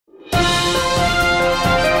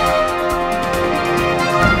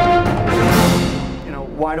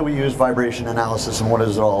why do we use vibration analysis and what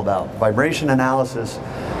is it all about? Vibration analysis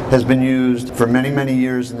has been used for many, many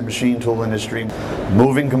years in the machine tool industry.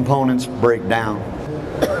 Moving components break down.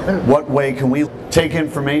 What way can we take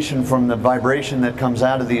information from the vibration that comes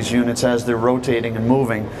out of these units as they're rotating and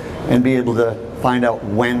moving and be able to find out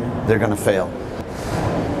when they're going to fail?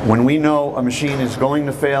 When we know a machine is going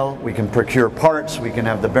to fail, we can procure parts, we can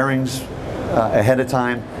have the bearings ahead of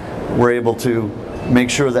time. We're able to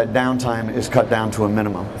make sure that downtime is cut down to a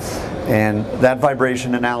minimum. And that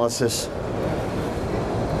vibration analysis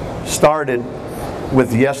started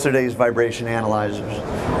with yesterday's vibration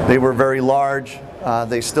analyzers. They were very large.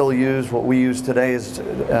 They still use what we use today is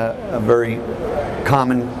a very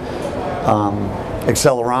common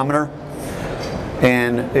accelerometer.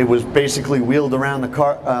 And it was basically wheeled around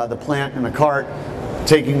the plant in a cart,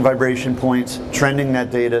 taking vibration points, trending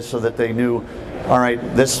that data so that they knew, all right,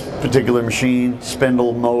 this particular machine,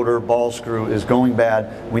 spindle, motor, ball screw is going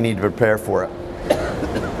bad, we need to prepare for it.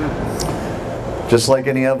 Just like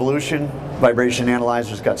any evolution, vibration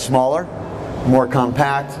analyzers got smaller, more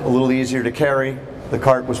compact, a little easier to carry. The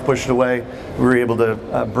cart was pushed away. We were able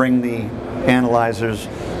to bring the analyzers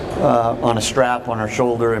on a strap on our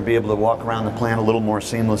shoulder and be able to walk around the plant a little more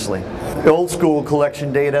seamlessly. The old school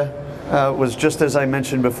collection data was just as I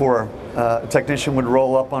mentioned before. A technician would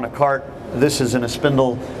roll up on a cart. This is in a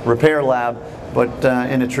spindle repair lab, but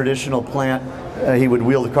in a traditional plant, he would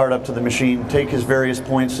wheel the cart up to the machine, take his various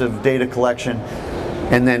points of data collection,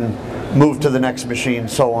 and then move to the next machine,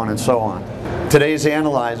 so on and so on. Today's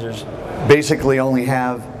analyzers basically only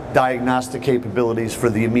have diagnostic capabilities for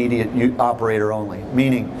the immediate operator only,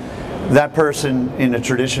 meaning that person in a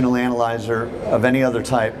traditional analyzer of any other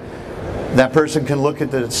type, that person can look at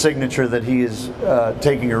the signature that he is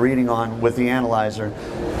taking a reading on with the analyzer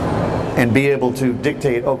and be able to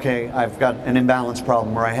dictate, okay, I've got an imbalance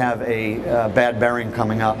problem or I have a bad bearing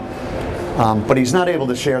coming up. But he's not able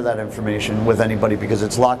to share that information with anybody because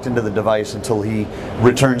it's locked into the device until he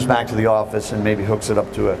returns back to the office and maybe hooks it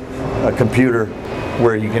up to a computer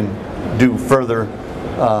where he can do further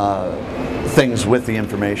things with the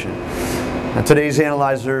information. Now, today's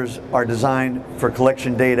analyzers are designed for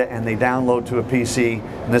collection data and they download to a PC,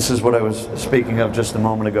 and this is what I was speaking of just a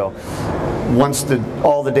moment ago. Once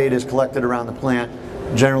all the data is collected around the plant,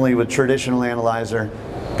 generally with traditional analyzer,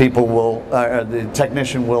 people will, the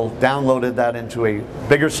technician will download that into a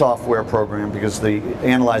bigger software program because the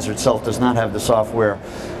analyzer itself does not have the software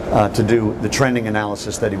to do the trending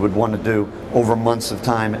analysis that he would want to do over months of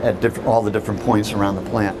time at all the different points around the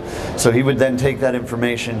plant. So he would then take that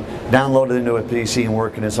information, download it into a PC and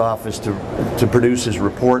work in his office to produce his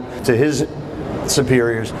report to his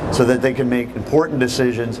superiors so that they can make important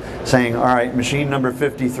decisions saying, all right, machine number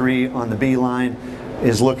 53 on the B line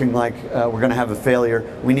is looking like we're going to have a failure.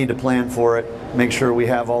 We need to plan for it, make sure we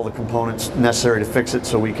have all the components necessary to fix it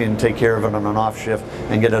so we can take care of it on an off shift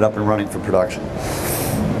and get it up and running for production.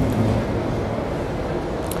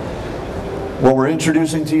 What we're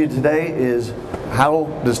introducing to you today is how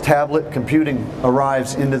does tablet computing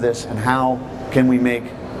arrives into this and how can we make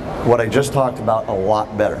what I just talked about a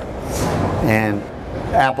lot better. And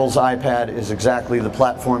Apple's iPad is exactly the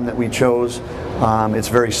platform that we chose. It's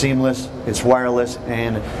very seamless, it's wireless,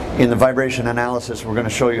 and in the vibration analysis we're going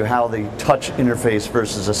to show you how the touch interface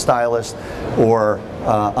versus a stylus or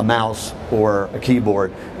a mouse or a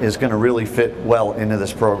keyboard is going to really fit well into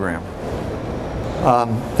this program.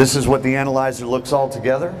 This is what the analyzer looks all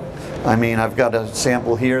together. I mean, I've got a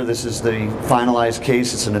sample here. This is the finalized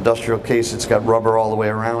case. It's an industrial case. It's got rubber all the way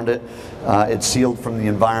around it. It's sealed from the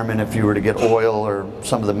environment if you were to get oil or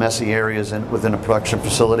some of the messy areas within a production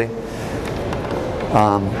facility.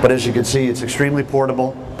 But as you can see, it's extremely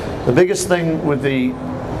portable. The biggest thing with the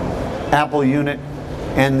Apple unit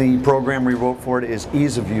and the program we wrote for it is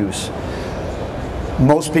ease of use.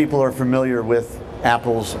 Most people are familiar with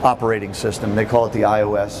Apple's operating system. They call it the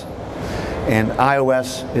iOS. And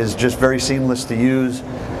iOS is just very seamless to use.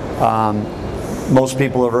 Most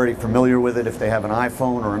people are already familiar with it. If they have an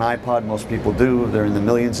iPhone or an iPod, most people do. They're in the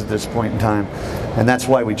millions at this point in time. And that's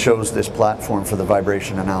why we chose this platform for the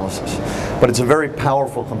vibration analysis. But it's a very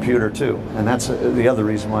powerful computer too, and that's the other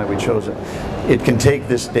reason why we chose it. It can take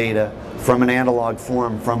this data from an analog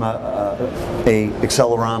form, from a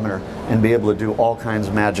accelerometer, and be able to do all kinds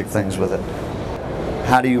of magic things with it.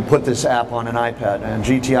 How do you put this app on an iPad? And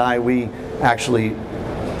GTI, we actually,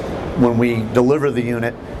 when we deliver the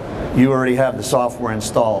unit, you already have the software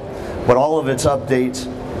installed. But all of its updates,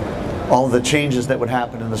 all of the changes that would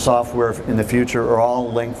happen in the software in the future are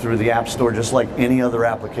all linked through the App Store just like any other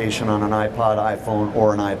application on an iPod, iPhone,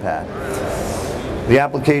 or an iPad. The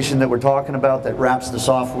application that we're talking about that wraps the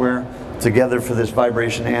software together for this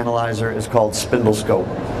vibration analyzer is called Spindle Scope.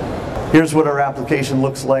 Here's what our application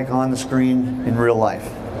looks like on the screen in real life.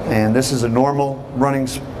 And this is a normal running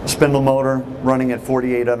spindle motor running at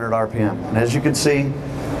 4,800 RPM. And as you can see,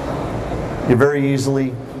 you very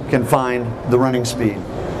easily can find the running speed,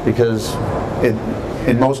 because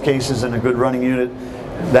in most cases in a good running unit,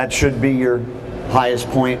 that should be your highest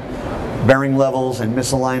point. Bearing levels and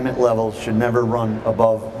misalignment levels should never run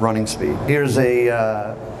above running speed. Here's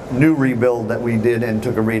a new rebuild that we did and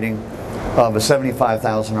took a reading of a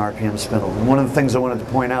 75,000 RPM spindle. And one of the things I wanted to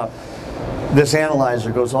point out, this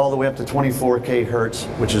analyzer goes all the way up to 24K hertz,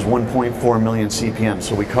 which is 1.4 million CPM.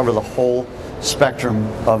 So we cover the whole spectrum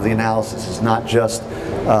of the analysis. It's not just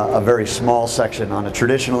a very small section. On a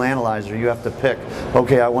traditional analyzer, you have to pick,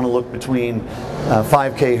 okay, I want to look between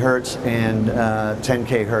 5K hertz and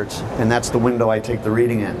 10K hertz, and that's the window I take the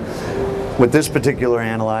reading in. With this particular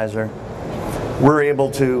analyzer, we're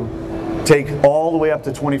able to take all the way up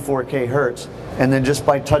to 24K hertz, and then just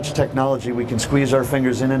by touch technology, we can squeeze our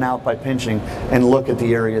fingers in and out by pinching and look at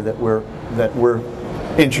the area that we're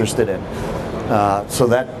interested in. So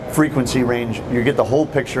that frequency range, you get the whole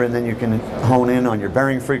picture, and then you can hone in on your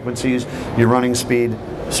bearing frequencies, your running speed,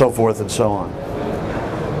 so forth and so on.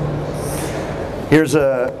 Here's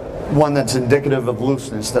one that's indicative of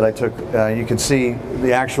looseness that I took. You can see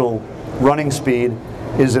the actual running speed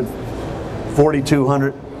is at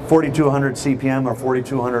 4,200 CPM or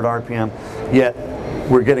 4,200 RPM, yet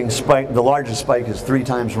we're getting spike. The largest spike is 3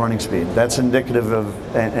 times running speed. That's indicative of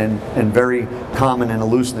and very common in a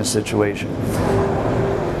looseness situation.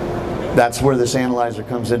 That's where this analyzer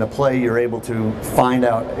comes into play. You're able to find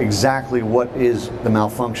out exactly what is the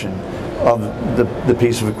malfunction of the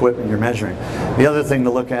piece of equipment you're measuring. The other thing to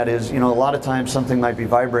look at is, a lot of times something might be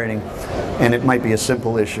vibrating and it might be a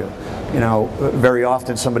simple issue. Very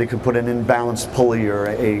often somebody could put an imbalanced pulley or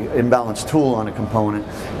a imbalanced tool on a component,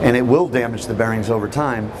 and it will damage the bearings over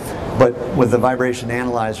time. But with the vibration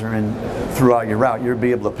analyzer and throughout your route, you'll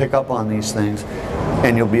be able to pick up on these things,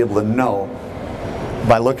 and you'll be able to know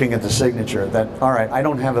by looking at the signature that, all right, I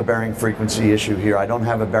don't have a bearing frequency issue here, I don't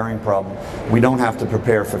have a bearing problem. We don't have to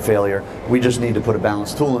prepare for failure. We just need to put a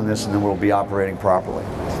balanced tool in this, and then we'll be operating properly.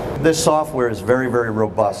 This software is very, very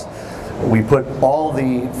robust. We put all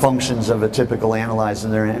the functions of a typical analyzer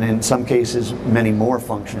in there, and in some cases many more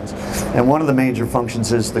functions. And one of the major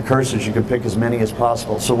functions is the cursors. You can pick as many as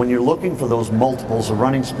possible. So when you're looking for those multiples of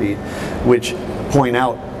running speed, which point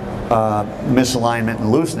out misalignment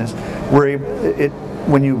and looseness,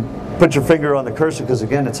 when you put your finger on the cursor, because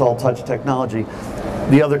again it's all touch technology,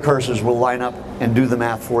 the other cursors will line up and do the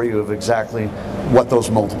math for you of exactly what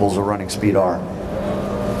those multiples of running speed are.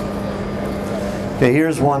 Okay,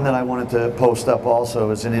 here's one that I wanted to post up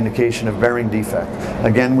also as an indication of bearing defect.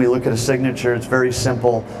 Again, we look at a signature. It's very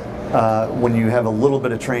simple. When you have a little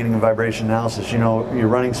bit of training in vibration analysis, your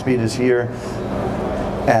running speed is here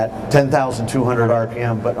at 10,200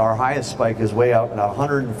 RPM, but our highest spike is way out at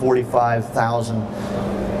 145,000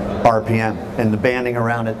 RPM, and the banding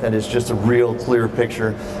around it, that is just a real clear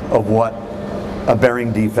picture of what a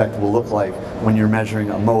bearing defect will look like when you're measuring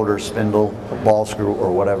a motor, spindle, a ball screw,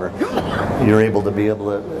 or whatever. You're able to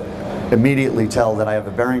immediately tell that I have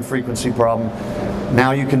a bearing frequency problem.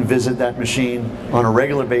 Now you can visit that machine on a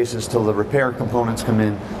regular basis till the repair components come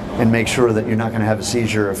in and make sure that you're not going to have a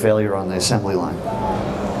seizure or failure on the assembly line.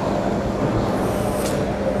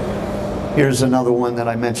 Here's another one that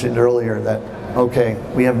I mentioned earlier that, okay,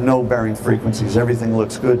 we have no bearing frequencies, everything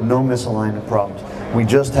looks good, no misalignment problems. We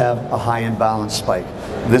just have a high imbalance spike.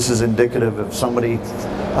 This is indicative of somebody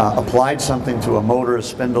applied something to a motor, a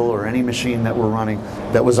spindle, or any machine that we're running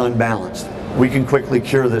that was unbalanced. We can quickly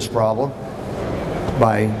cure this problem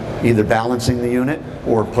by either balancing the unit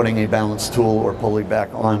or putting a balanced tool or pulley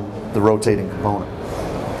back on the rotating component.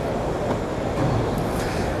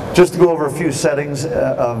 Just to go over a few settings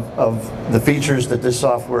of the features that this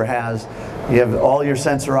software has. You have all your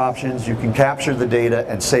sensor options. You can capture the data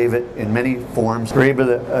and save it in many forms. We're able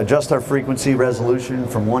to adjust our frequency resolution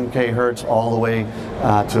from 1K hertz all the way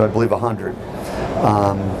to, I believe, 100.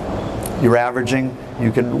 Your averaging,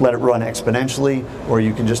 you can let it run exponentially, or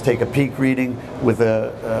you can just take a peak reading with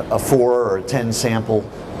a 4 or a 10 sample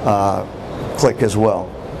click as well.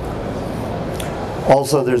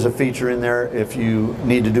 Also, there's a feature in there if you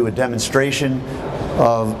need to do a demonstration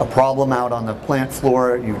of a problem out on the plant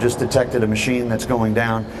floor, you've just detected a machine that's going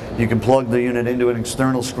down, you can plug the unit into an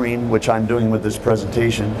external screen, which I'm doing with this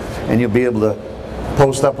presentation, and you'll be able to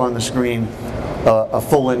post up on the screen a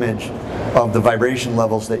full image of the vibration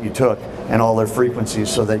levels that you took and all their frequencies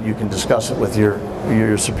so that you can discuss it with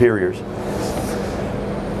your superiors.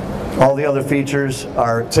 All the other features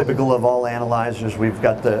are typical of all analyzers. We've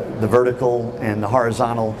got the vertical and the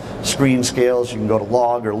horizontal screen scales. You can go to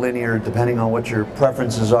log or linear depending on what your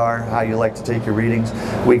preferences are, how you like to take your readings.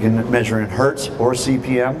 We can measure in hertz or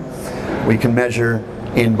CPM. We can measure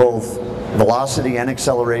in both velocity and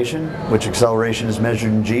acceleration, which acceleration is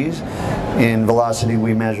measured in G's. In velocity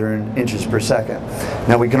we measure in inches per second.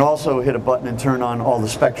 Now we can also hit a button and turn on all the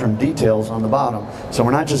spectrum details on the bottom. So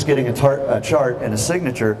we're not just getting a chart and a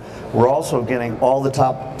signature, we're also getting all the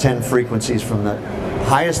top 10 frequencies from the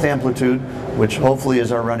highest amplitude, which hopefully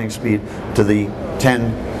is our running speed, to the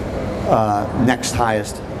 10 next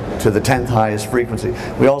highest, to the 10th highest frequency.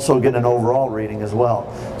 We also get an overall reading as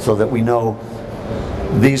well, so that we know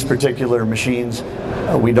these particular machines,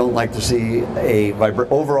 we don't like to see a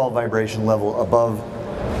overall vibration level above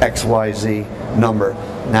XYZ number.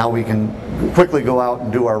 Now we can quickly go out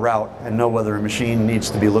and do our route and know whether a machine needs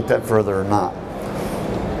to be looked at further or not.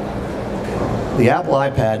 The Apple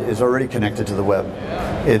iPad is already connected to the web.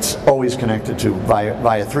 It's always connected to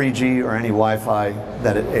via 3G or any Wi-Fi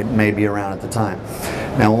that it may be around at the time.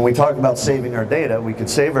 Now when we talk about saving our data, we could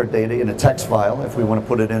save our data in a text file if we want to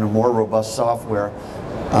put it in a more robust software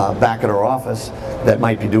back at our office that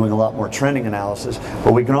might be doing a lot more trending analysis,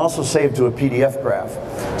 but we can also save to a PDF graph.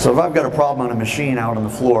 So if I've got a problem on a machine out on the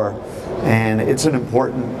floor and it's an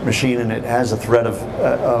important machine and it has a threat of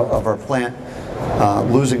our plant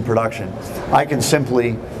losing production, I can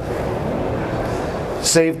simply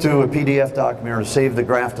save to a PDF document or save the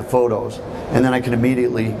graph to photos, and then I can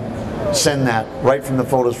immediately send that right from the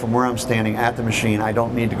photos from where I'm standing at the machine. I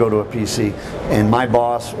don't need to go to a PC, and my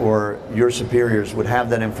boss or your superiors would have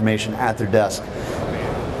that information at their desk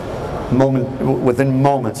within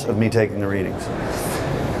moments of me taking the readings.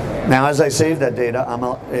 Now as I save that data,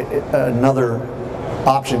 another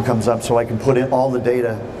option comes up, so I can put in all the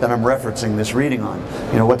data that I'm referencing this reading on.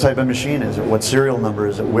 You know, what type of machine is it? What serial number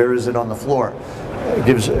is it? Where is it on the floor? It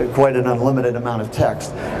gives quite an unlimited amount of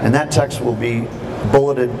text, and that text will be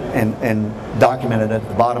bulleted and documented at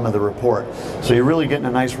the bottom of the report. So you're really getting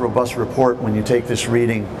a nice robust report when you take this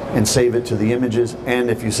reading and save it to the images, and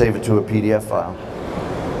if you save it to a PDF file.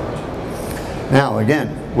 Now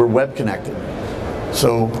again, we're web connected.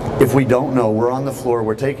 So if we don't know, we're on the floor,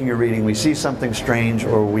 we're taking a reading, we see something strange,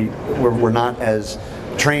 or we're not as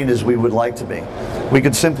trained as we would like to be, we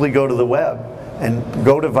could simply go to the web and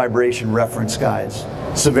go to vibration reference guides,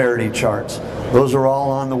 severity charts. Those are all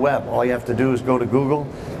on the web. All you have to do is go to Google,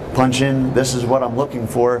 punch in, this is what I'm looking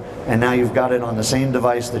for, and now you've got it on the same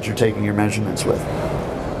device that you're taking your measurements with.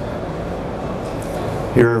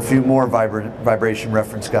 Here are a few more vibration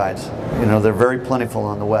reference guides. You know, they're very plentiful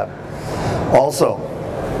on the web. Also,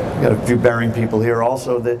 got a few bearing people here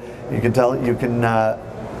also that you can tell, you can,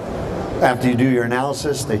 after you do your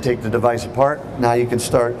analysis, they take the device apart. Now you can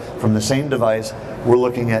start from the same device. We're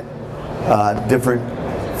looking at different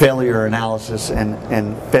failure analysis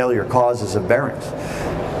and failure causes of bearings.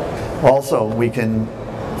 Also, we can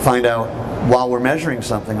find out while we're measuring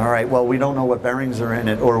something, all right, well, we don't know what bearings are in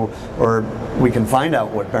it, or we can find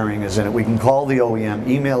out what bearing is in it. We can call the OEM,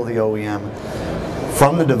 email the OEM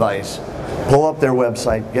from the device, pull up their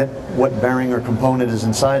website, get what bearing or component is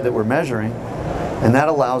inside that we're measuring, and that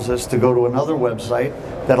allows us to go to another website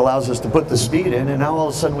that allows us to put the speed in, and now all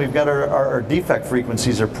of a sudden we've got our defect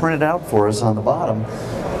frequencies are printed out for us on the bottom,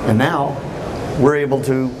 and now we're able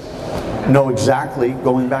to know exactly,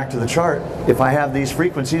 going back to the chart, if I have these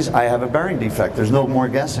frequencies, I have a bearing defect. There's no more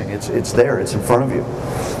guessing. It's there. It's in front of you.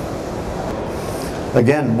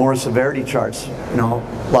 Again, more severity charts. You know,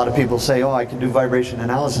 a lot of people say, oh, I can do vibration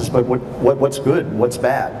analysis, but what's good? What's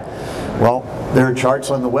bad? Well, there are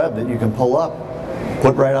charts on the web that you can pull up,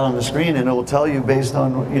 put right on the screen, and it will tell you based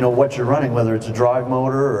on, you know, what you're running, whether it's a drive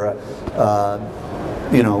motor or a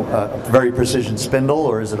very precision spindle,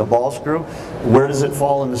 or is it a ball screw? Where does it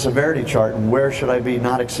fall in the severity chart, and where should I be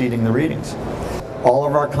not exceeding the readings? All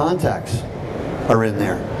of our contacts are in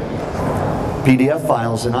there. PDF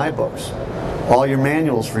files and iBooks. All your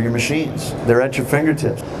manuals for your machines, they're at your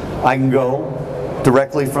fingertips. I can go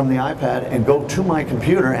directly from the iPad and go to my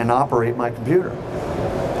computer and operate my computer.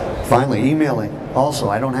 Finally, emailing. Also,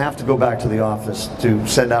 I don't have to go back to the office to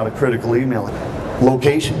send out a critical email.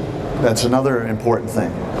 Location. That's another important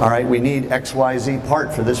thing. All right, we need XYZ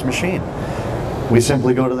part for this machine. We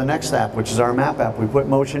simply go to the next app, which is our map app. We put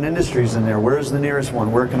Motion Industries in there. Where's the nearest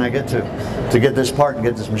one? Where can I get to get this part and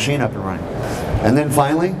get this machine up and running? And then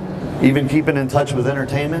finally, even keeping in touch with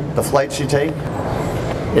entertainment, the flights you take,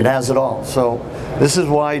 it has it all. So this is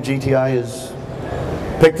why GTI has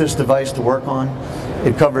picked this device to work on.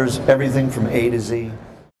 It covers everything from A to Z.